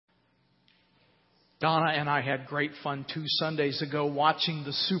Donna and I had great fun 2 Sundays ago watching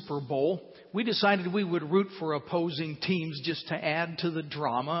the Super Bowl. We decided we would root for opposing teams just to add to the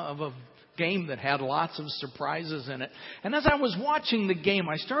drama of a game that had lots of surprises in it. And as I was watching the game,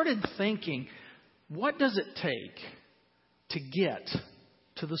 I started thinking, what does it take to get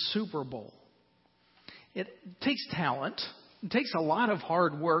to the Super Bowl? It takes talent. It takes a lot of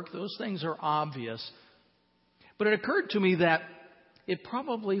hard work. Those things are obvious. But it occurred to me that it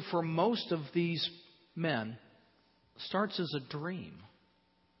probably, for most of these men, starts as a dream.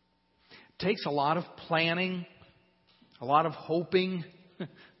 It takes a lot of planning, a lot of hoping,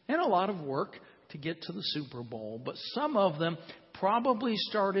 and a lot of work to get to the Super Bowl. But some of them probably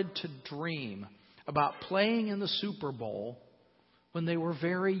started to dream about playing in the Super Bowl when they were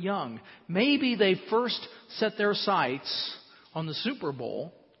very young. Maybe they first set their sights on the Super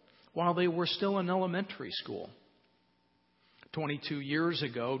Bowl while they were still in elementary school. 22 years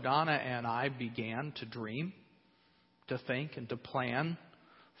ago, Donna and I began to dream, to think, and to plan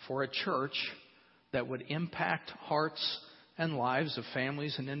for a church that would impact hearts and lives of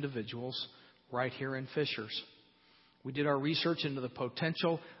families and individuals right here in Fishers. We did our research into the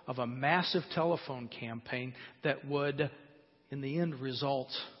potential of a massive telephone campaign that would, in the end, result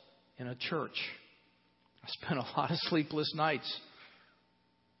in a church. I spent a lot of sleepless nights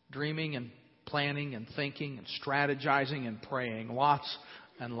dreaming and planning and thinking and strategizing and praying. Lots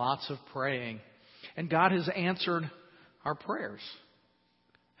and lots of praying. And God has answered our prayers.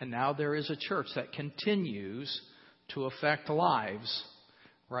 And now there is a church that continues to affect lives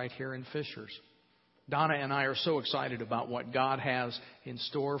right here in Fishers. Donna and I are so excited about what God has in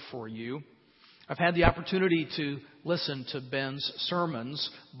store for you. I've had the opportunity to listen to Ben's sermons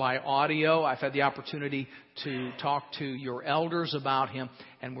by audio. I've had the opportunity to talk to your elders about him,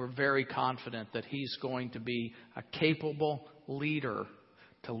 and we're very confident that he's going to be a capable leader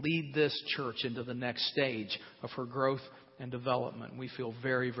to lead this church into the next stage of her growth and development. We feel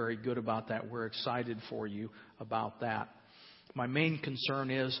very, very good about that. We're excited for you about that. My main concern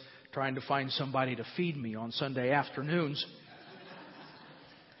is trying to find somebody to feed me on Sunday afternoons.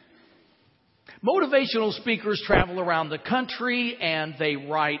 Motivational speakers travel around the country and they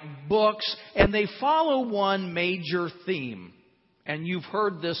write books and they follow one major theme. And you've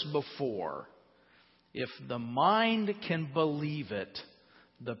heard this before. If the mind can believe it,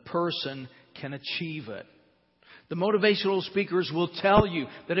 the person can achieve it. The motivational speakers will tell you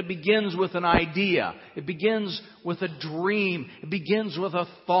that it begins with an idea. It begins with a dream. It begins with a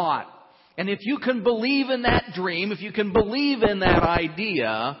thought. And if you can believe in that dream, if you can believe in that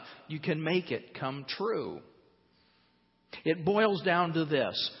idea, you can make it come true. It boils down to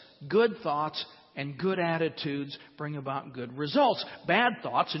this. Good thoughts and good attitudes bring about good results. Bad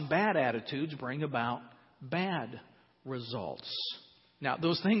thoughts and bad attitudes bring about bad results. Now,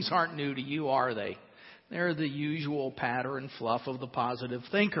 those things aren't new to you, are they? They're the usual patter and fluff of the positive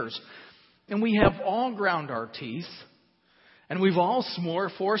thinkers. And we have all ground our teeth. And we've all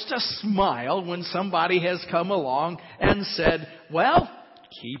forced a smile when somebody has come along and said, well,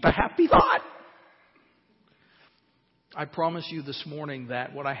 keep a happy thought. I promise you this morning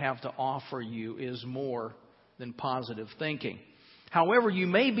that what I have to offer you is more than positive thinking. However, you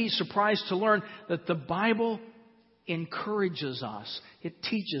may be surprised to learn that the Bible encourages us. It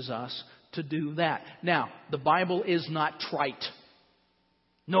teaches us to do that. Now, the Bible is not trite.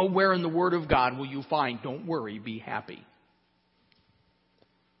 Nowhere in the Word of God will you find, don't worry, be happy.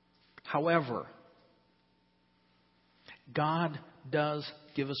 However, God does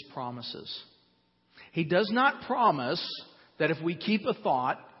give us promises. He does not promise that if we keep a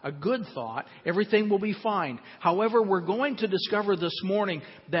thought, a good thought, everything will be fine. However, we're going to discover this morning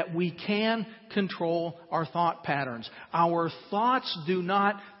that we can control our thought patterns. Our thoughts do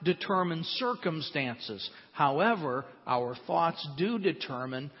not determine circumstances. However, our thoughts do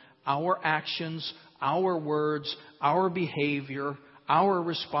determine our actions, our words, our behavior, our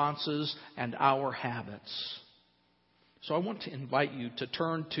responses, and our habits. So I want to invite you to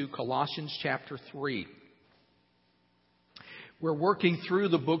turn to Colossians chapter 3. We're working through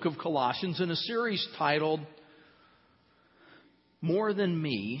the book of Colossians in a series titled More Than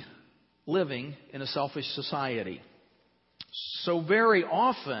Me, Living in a Selfish Society. So very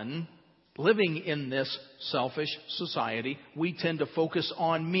often, living in this selfish society, we tend to focus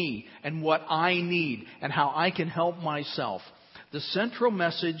on me and what I need and how I can help myself. The central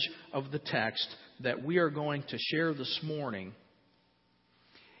message of the text that we are going to share this morning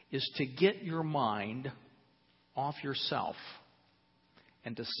is to get your mind off yourself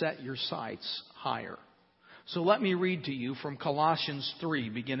and to set your sights higher. So let me read to you from Colossians 3,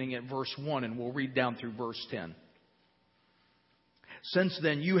 beginning at verse 1, and we'll read down through verse 10. Since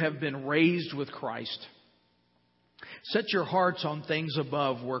then you have been raised with Christ. Set your hearts on things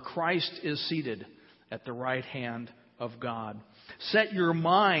above, where Christ is seated at the right hand of God. Set your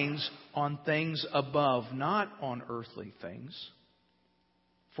minds on things above, not on earthly things.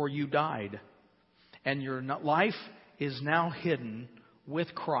 For you died, and your life is now hidden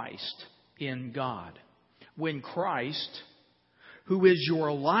with Christ in God. When Christ, who is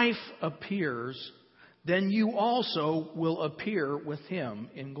your life, appears, then you also will appear with Him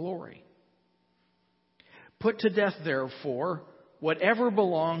in glory. Put to death, therefore, whatever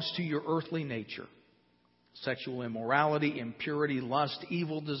belongs to your earthly nature: sexual immorality, impurity, lust,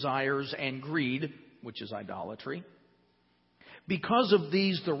 evil desires, and greed, which is idolatry. Because of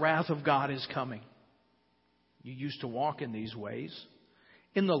these, the wrath of God is coming. You used to walk in these ways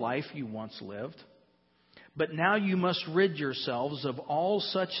in the life you once lived. But now you must rid yourselves of all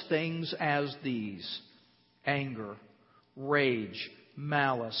such things as these: anger, rage,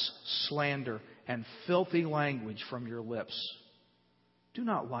 malice, slander, and filthy language from your lips. Do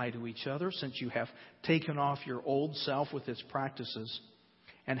not lie to each other, since you have taken off your old self with its practices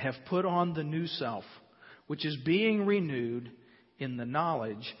and have put on the new self, which is being renewed in the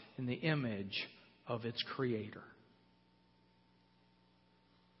knowledge, in the image of its Creator.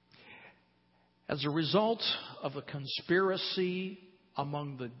 As a result of a conspiracy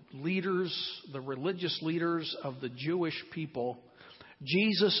among the leaders, the religious leaders of the Jewish people,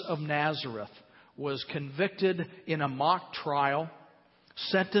 Jesus of Nazareth was convicted in a mock trial,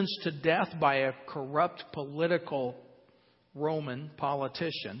 sentenced to death by a corrupt political Roman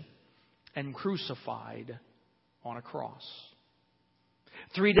politician, and crucified on a cross.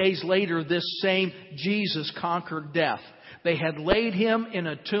 3 days later, this same Jesus conquered death. They had laid Him in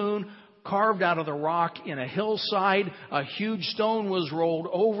a tomb carved out of the rock in a hillside. A huge stone was rolled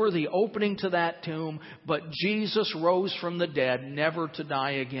over the opening to that tomb, but Jesus rose from the dead, never to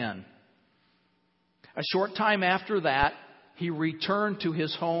die again. A short time after that, He returned to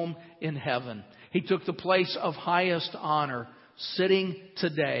His home in heaven. He took the place of highest honor, sitting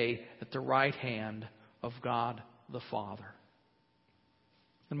today at the right hand of God the Father.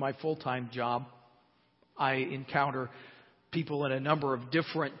 In my full-time job, I encounter people in a number of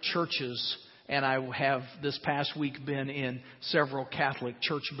different churches, and I have this past week been in several Catholic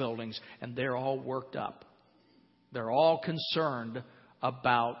church buildings, and they're all worked up. They're all concerned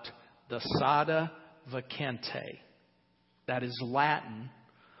about the Sada Vacante. That is Latin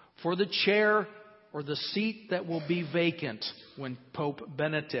for the chair or the seat that will be vacant when Pope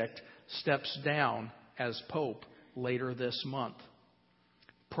Benedict steps down as Pope later this month.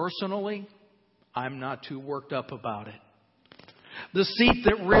 Personally, I'm not too worked up about it. The seat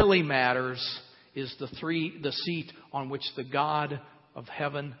that really matters is the seat on which the God of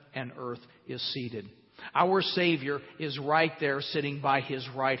heaven and earth is seated. Our Savior is right there sitting by His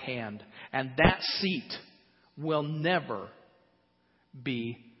right hand. And that seat will never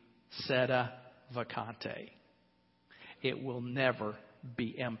be seda vacante. It will never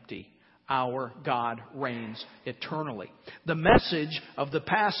be empty. Our God reigns eternally. The message of the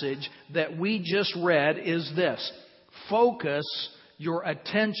passage that we just read is this: focus your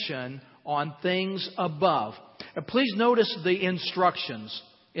attention on things above. And please notice the instructions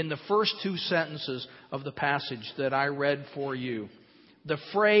in the first two sentences of the passage that I read for you. The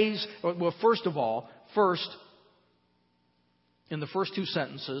phrase, well, first, in the first two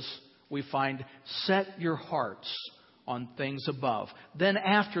sentences, we find set your hearts on things above. Then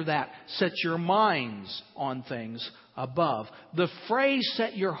after that, set your minds on things above. The phrase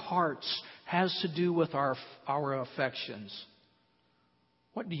set your hearts has to do with our affections.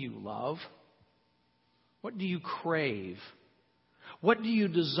 What do you love? What do you crave? What do you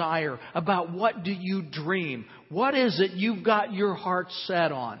desire? About what do you dream? What is it you've got your heart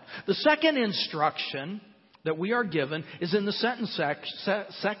set on? The second instruction that we are given is in the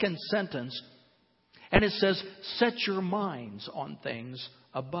second sentence. And it says, set your minds on things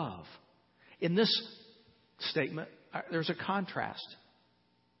above. In this statement, there's a contrast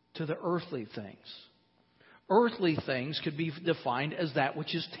to the earthly things. Earthly things could be defined as that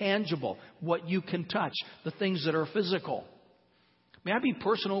which is tangible, what you can touch, the things that are physical. May I be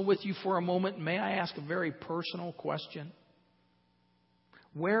personal with you for a moment? May I ask a very personal question?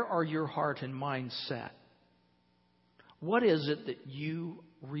 Where are your heart and mind set? What is it that you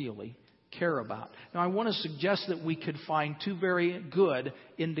really care about? Now, I want to suggest that we could find two very good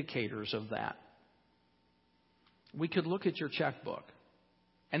indicators of that. We could look at your checkbook.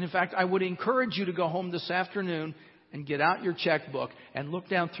 And in fact, I would encourage you to go home this afternoon and get out your checkbook and look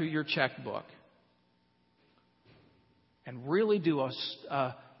down through your checkbook. And really do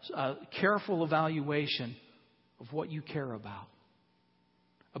a careful evaluation of what you care about.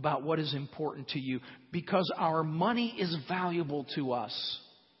 about what is important to you, because our money is valuable to us.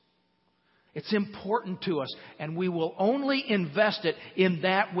 It's important to us, and we will only invest it in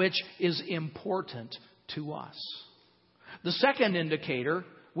that which is important to us. The second indicator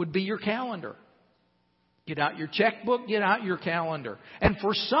would be your calendar. Get out your checkbook, get out your calendar. And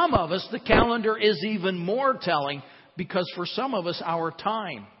for some of us, the calendar is even more telling, because for some of us, our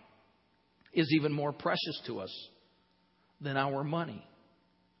time is even more precious to us than our money.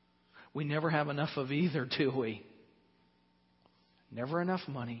 We never have enough of either, do we? Never enough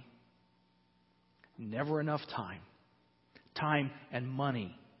money. Never enough time. Time and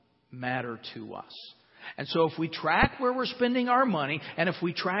money matter to us. And so if we track where we're spending our money, and if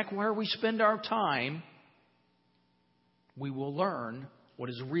we track where we spend our time, we will learn what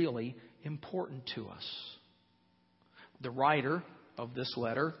is really important to us. The writer of this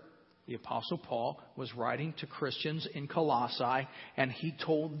letter, the Apostle Paul, was writing to Christians in Colossae, and he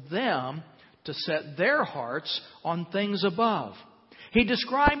told them to set their hearts on things above. He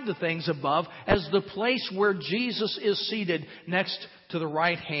described the things above as the place where Jesus is seated next to the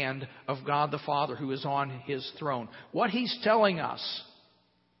right hand of God the Father, who is on His throne. What he's telling us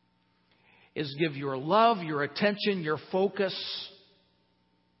is give your love, your attention, your focus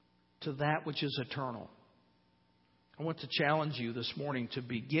to that which is eternal. I want to challenge you this morning to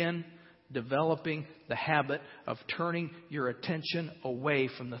begin developing the habit of turning your attention away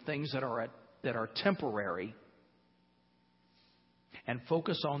from the things that are temporary and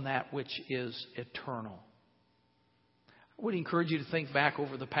focus on that which is eternal. I would encourage you to think back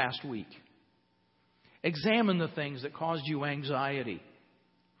over the past week. Examine the things that caused you anxiety.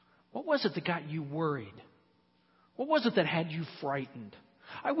 What was it that got you worried? What was it that had you frightened?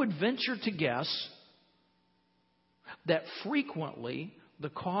 I would venture to guess that frequently the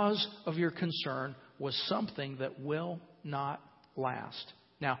cause of your concern was something that will not last.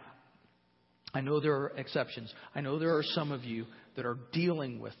 Now, I know there are exceptions. I know there are some of you that are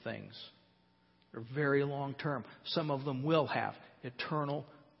dealing with things that are very long term. Some of them will have eternal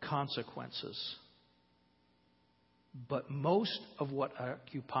consequences. But most of what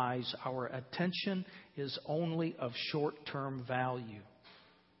occupies our attention is only of short-term value.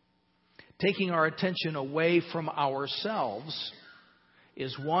 Taking our attention away from ourselves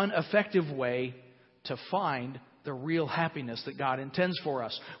is one effective way to find the real happiness that God intends for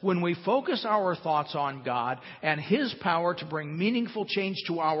us. When we focus our thoughts on God and His power to bring meaningful change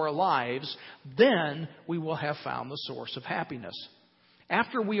to our lives, then we will have found the source of happiness.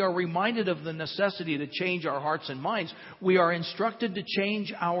 After we are reminded of the necessity to change our hearts and minds, we are instructed to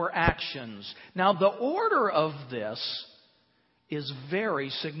change our actions. Now, the order of this is very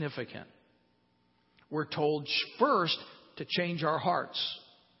significant. We're told first to change our hearts.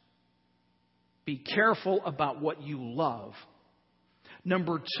 Be careful about what you love.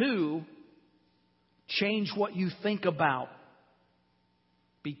 Number 2, change what you think about.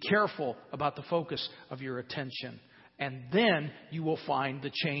 Be careful about the focus of your attention. And then you will find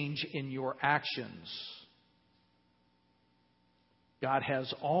the change in your actions. God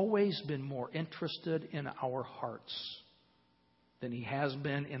has always been more interested in our hearts than He has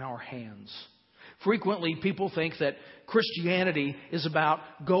been in our hands. Frequently, people think that Christianity is about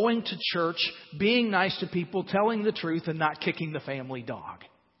going to church, being nice to people, telling the truth, and not kicking the family dog.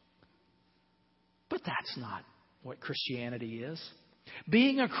 But that's not what Christianity is.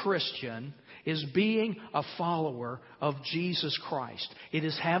 Being a Christian is being a follower of Jesus Christ. It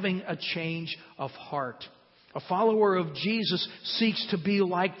is having a change of heart. A follower of Jesus seeks to be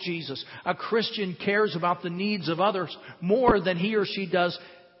like Jesus. A Christian cares about the needs of others more than he or she does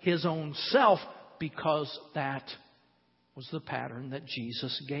his own self, because that was the pattern that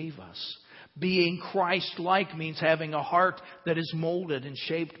Jesus gave us. Being Christ-like means having a heart that is molded and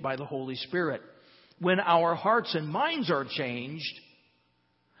shaped by the Holy Spirit. When our hearts and minds are changed,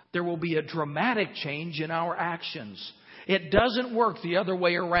 there will be a dramatic change in our actions. It doesn't work the other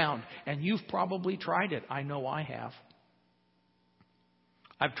way around. And you've probably tried it. I know I have.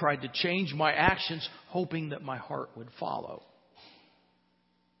 I've tried to change my actions hoping that my heart would follow.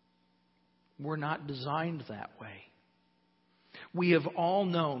 We're not designed that way. We have all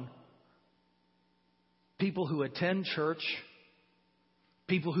known people who attend church,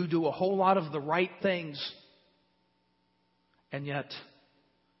 people who do a whole lot of the right things, and yet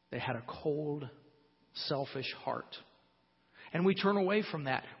they had a cold, selfish heart. And we turn away from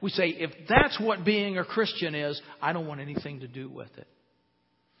that. We say, if that's what being a Christian is, I don't want anything to do with it.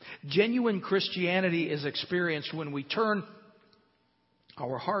 Genuine Christianity is experienced when we turn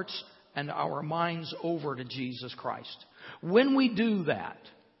our hearts and our minds over to Jesus Christ. When we do that,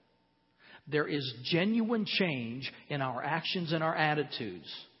 There is genuine change in our actions and our attitudes.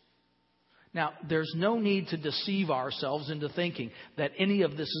 Now, there's no need to deceive ourselves into thinking that any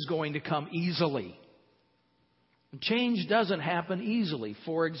of this is going to come easily. Change doesn't happen easily.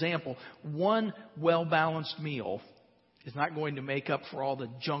 For example, one well-balanced meal is not going to make up for all the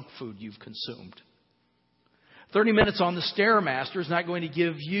junk food you've consumed. 30 minutes on the Stairmaster is not going to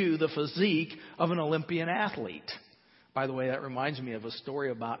give you the physique of an Olympian athlete. By the way, that reminds me of a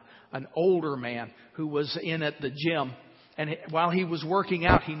story about an older man who was in at the gym. And while he was working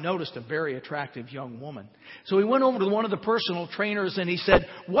out, he noticed a very attractive young woman. So he went over to one of the personal trainers and he said,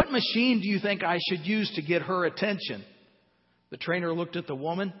 "What machine do you think I should use to get her attention?" The trainer looked at the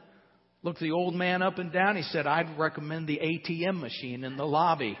woman, looked the old man up and down. He said, "I'd recommend the ATM machine in the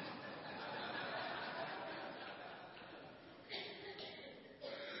lobby."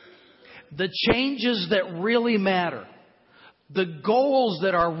 The changes that really matter, the goals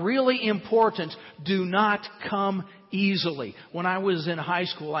that are really important, do not come easily. When I was in high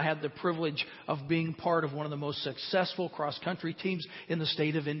school, I had the privilege of being part of one of the most successful cross-country teams in the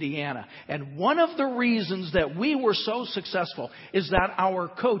state of Indiana. And one of the reasons that we were so successful is that our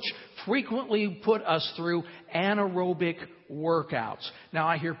coach frequently put us through anaerobic workouts. Now,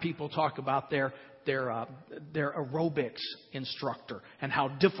 I hear people talk about their aerobics instructor and how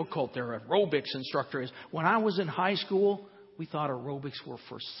difficult their aerobics instructor is. When I was in high school, we thought aerobics were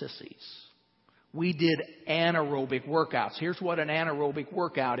for sissies. We did anaerobic workouts. Here's what an anaerobic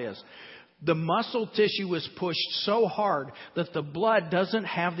workout is. The muscle tissue is pushed so hard that the blood doesn't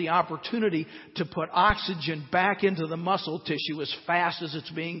have the opportunity to put oxygen back into the muscle tissue as fast as it's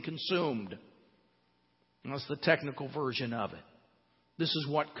being consumed. And that's the technical version of it. This is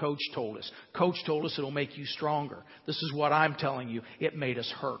what Coach told us. Coach told us it'll make you stronger. This is what I'm telling you. It made us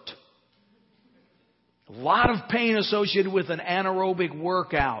hurt. A lot of pain associated with an anaerobic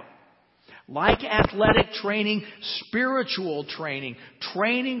workout. Like athletic training, spiritual training,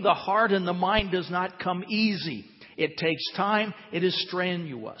 training the heart and the mind does not come easy. It takes time. It is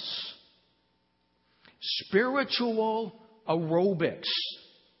strenuous. Spiritual aerobics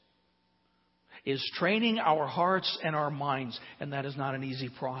is training our hearts and our minds, and that is not an easy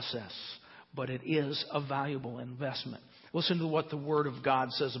process, but it is a valuable investment. Listen to what the Word of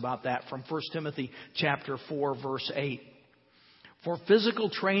God says about that from 1 Timothy chapter 4, verse 8. For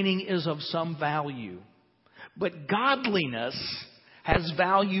physical training is of some value, but godliness has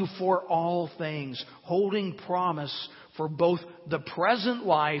value for all things, holding promise for both the present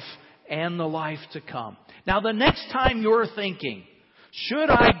life and the life to come. Now, the next time you're thinking, should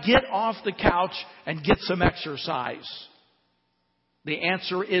I get off the couch and get some exercise? The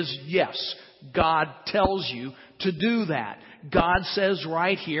answer is yes. God tells you to do that. God says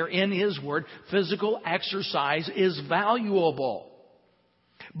right here in His Word, physical exercise is valuable.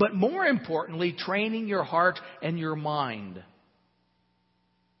 But more importantly, training your heart and your mind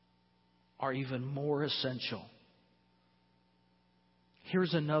are even more essential.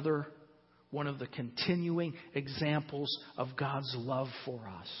 Here's another one of the continuing examples of God's love for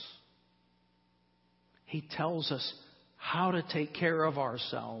us. He tells us how to take care of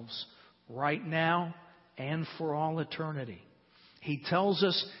ourselves right now and for all eternity. He tells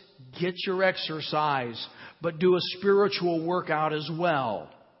us, get your exercise, but do a spiritual workout as well.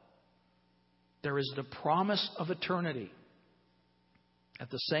 There is the promise of eternity.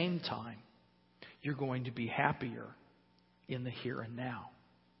 At the same time, you're going to be happier in the here and now.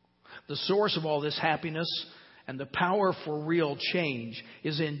 The source of all this happiness and the power for real change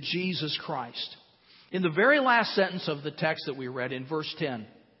is in Jesus Christ. In the very last sentence of the text that we read in verse 10,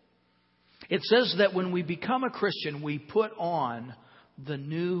 it says that when we become a Christian, we put on the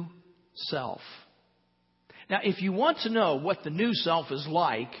new self. Now, if you want to know what the new self is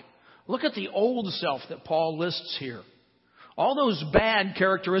like, look at the old self that Paul lists here. All those bad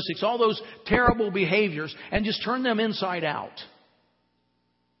characteristics, all those terrible behaviors, and just turn them inside out.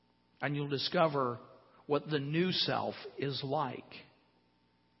 And you'll discover what the new self is like.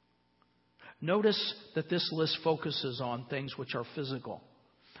 Notice that this list focuses on things which are physical,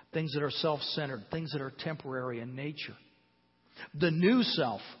 things that are self-centered, things that are temporary in nature. The new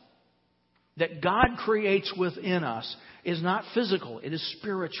self that God creates within us is not physical, it is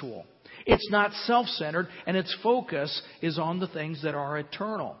spiritual. It's not self-centered, and its focus is on the things that are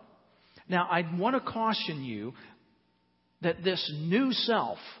eternal. Now, I want to caution you that this new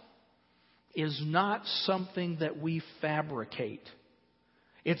self is not something that we fabricate.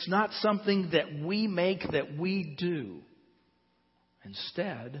 It's not something that we make, that we do.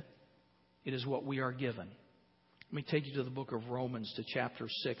 Instead, it is what we are given. Let me take you to the book of Romans, to chapter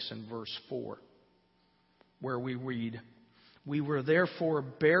 6 and verse 4, where we read, "We were therefore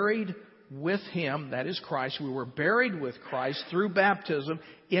buried with Him, that is Christ. We were buried with Christ through baptism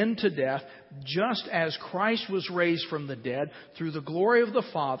into death, just as Christ was raised from the dead through the glory of the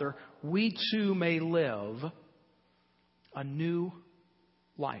Father, we too may live a new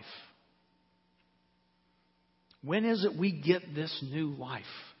life. When is it we get this new life?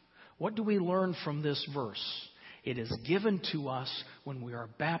 What do we learn from this verse? It is given to us when we are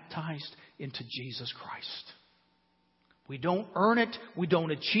baptized into Jesus Christ. We don't earn it. We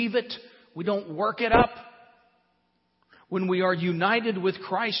don't achieve it. We don't work it up. When we are united with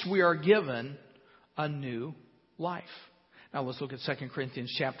Christ, we are given a new life. Now let's look at 2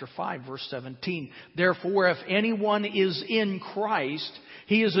 Corinthians chapter 5, verse 17. Therefore, if anyone is in Christ,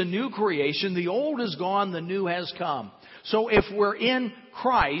 he is a new creation. The old is gone, the new has come. So if we're in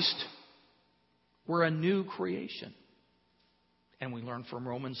Christ, we're a new creation. And we learn from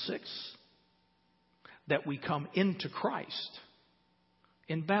Romans 6 that we come into Christ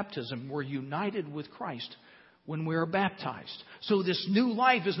in baptism. We're united with Christ when we are baptized. So this new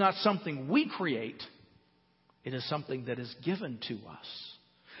life is not something we create. It is something that is given to us.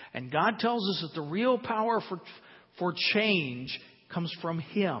 And God tells us that the real power for change comes from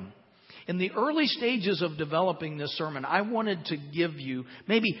Him. In the early stages of developing this sermon, I wanted to give you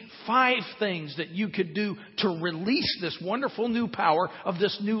maybe 5 things that you could do to release this wonderful new power of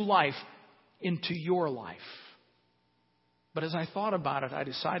this new life into your life. But as I thought about it, I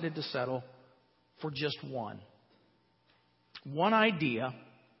decided to settle for just one. One idea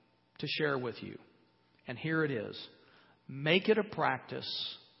to share with you. And here it is. Make it a practice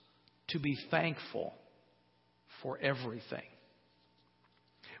to be thankful for everything.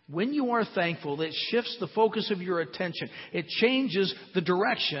 When you are thankful, it shifts the focus of your attention. It changes the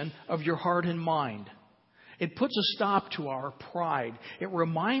direction of your heart and mind. It puts a stop to our pride. It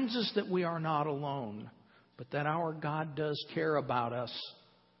reminds us that we are not alone, but that our God does care about us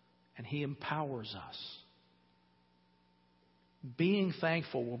and He empowers us. Being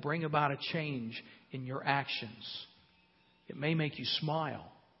thankful will bring about a change in your actions. It may make you smile.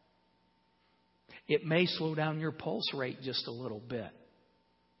 It may slow down your pulse rate just a little bit.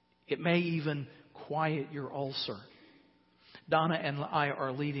 It may even quiet your ulcer. Donna and I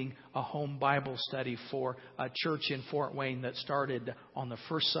are leading a home Bible study for a church in Fort Wayne that started on the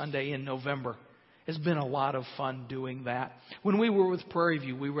first Sunday in November. It's been a lot of fun doing that. When we were with Prairie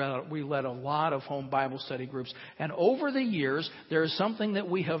View, we led a lot of home Bible study groups. And over the years, there is something that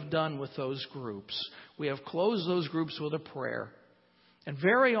we have done with those groups. We have closed those groups with a prayer. And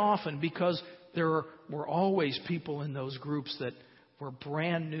very often, because there were always people in those groups that were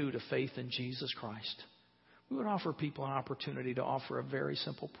brand new to faith in Jesus Christ, we would offer people an opportunity to offer a very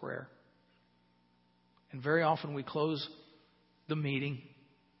simple prayer. And very often we close the meeting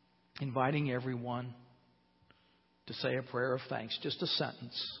inviting everyone to say a prayer of thanks. Just a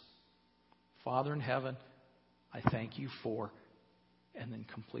sentence. Father in heaven, I thank you for, and then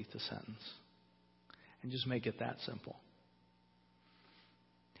complete the sentence. And just make it that simple.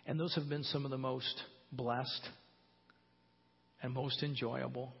 And those have been some of the most blessed and most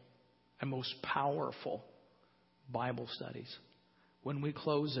enjoyable and most powerful Bible studies. When we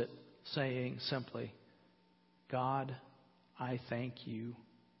close it saying simply, God, I thank you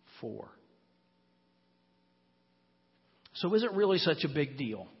for. So is it really such a big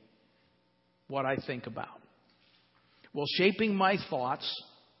deal what I think about? Well, shaping my thoughts,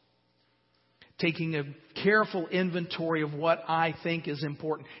 taking a careful inventory of what I think is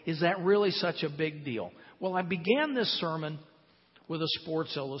important, is that really such a big deal? Well, I began this sermon with a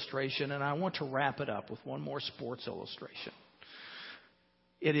sports illustration, and I want to wrap it up with one more sports illustration.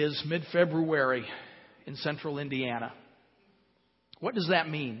 It is mid-February in central Indiana. What does that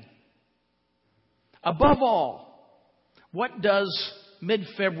mean? Above all, what does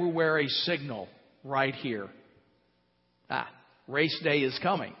mid-February signal right here? Race day is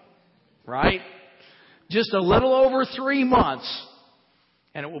coming, right? Just a little over 3 months,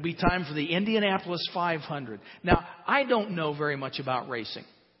 and it will be time for the Indianapolis 500. Now, I don't know very much about racing,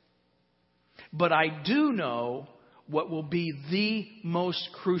 but I do know what will be the most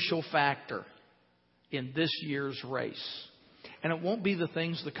crucial factor in this year's race. And it won't be the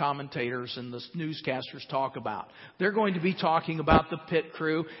things the commentators and the newscasters talk about. They're going to be talking about the pit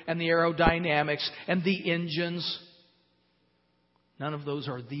crew and the aerodynamics and the engines. None of those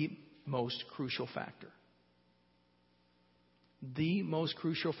are the most crucial factor. The most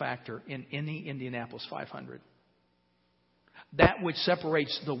crucial factor in any Indianapolis 500. That which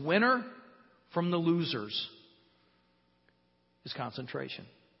separates the winner from the losers is concentration.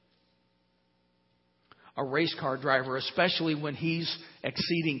 A race car driver, especially when he's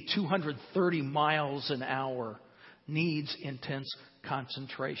exceeding 230 miles an hour, needs intense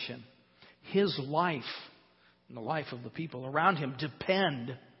concentration. his life and the life of the people around him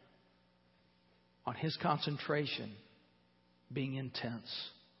depend on his concentration being intense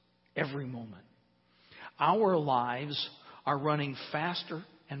every moment. Our lives are running faster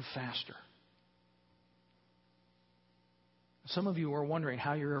and faster. Some of you are wondering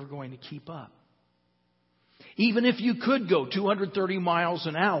how you're ever going to keep up. Even if you could go 230 miles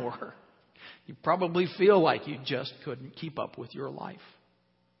an hour, you probably feel like you just couldn't keep up with your life.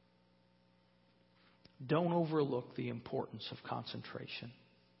 Don't overlook the importance of concentration.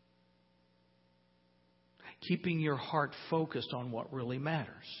 Keeping your heart focused on what really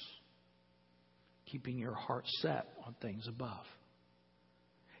matters. Keeping your heart set on things above.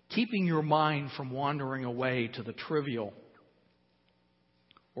 Keeping your mind from wandering away to the trivial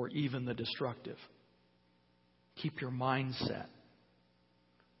or even the destructive. Keep your mind set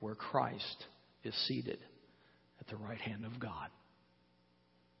where Christ is seated at the right hand of God.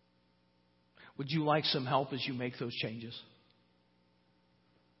 Would you like some help as you make those changes?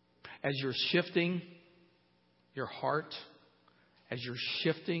 As you're shifting your heart, as you're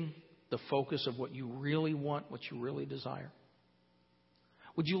shifting the focus of what you really want, what you really desire?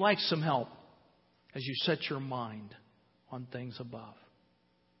 Would you like some help as you set your mind on things above?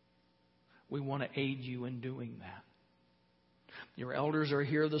 We want to aid you in doing that. Your elders are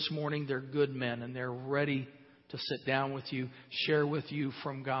here this morning. They're good men, and they're ready to sit down with you, share with you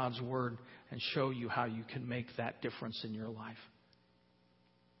from God's Word, and show you how you can make that difference in your life.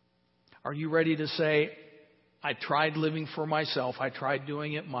 Are you ready to say, I tried living for myself. I tried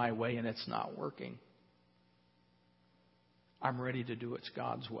doing it my way, and it's not working. I'm ready to do it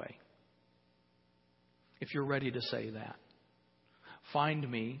God's way. If you're ready to say that, find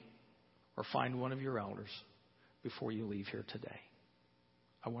me or find one of your elders before you leave here today.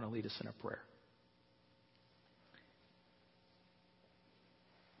 I want to lead us in a prayer.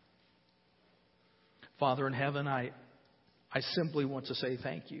 Father in heaven, I simply want to say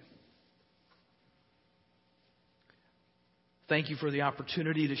thank you. Thank you for the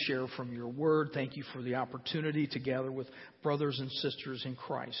opportunity to share from your word. Thank you for the opportunity to gather with brothers and sisters in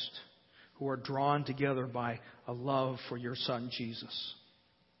Christ who are drawn together by a love for your Son, Jesus.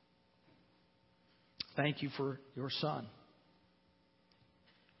 Thank you for your Son,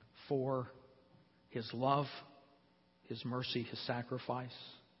 for his love, his mercy, his sacrifice.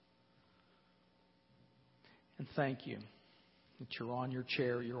 And thank you that you're on your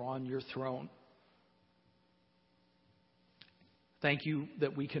chair, you're on your throne. Thank you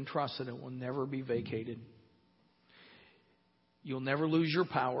that we can trust that it will never be vacated. You'll never lose your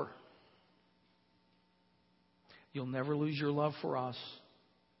power. You'll never lose your love for us.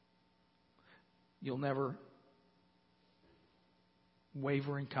 You'll never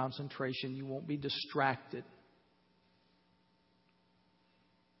waver in concentration. You won't be distracted.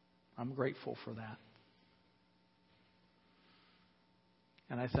 I'm grateful for that.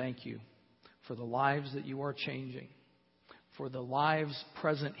 And I thank you for the lives that you are changing, for the lives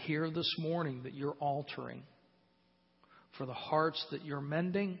present here this morning that you're altering, for the hearts that you're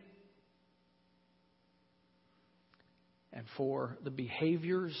mending, and for the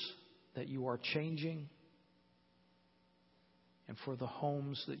behaviors that you are changing, and for the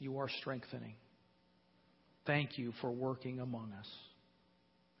homes that you are strengthening. Thank you for working among us.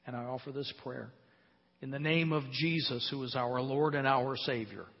 And I offer this prayer in the name of Jesus, who is our Lord and our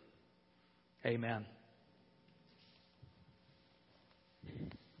Savior. Amen.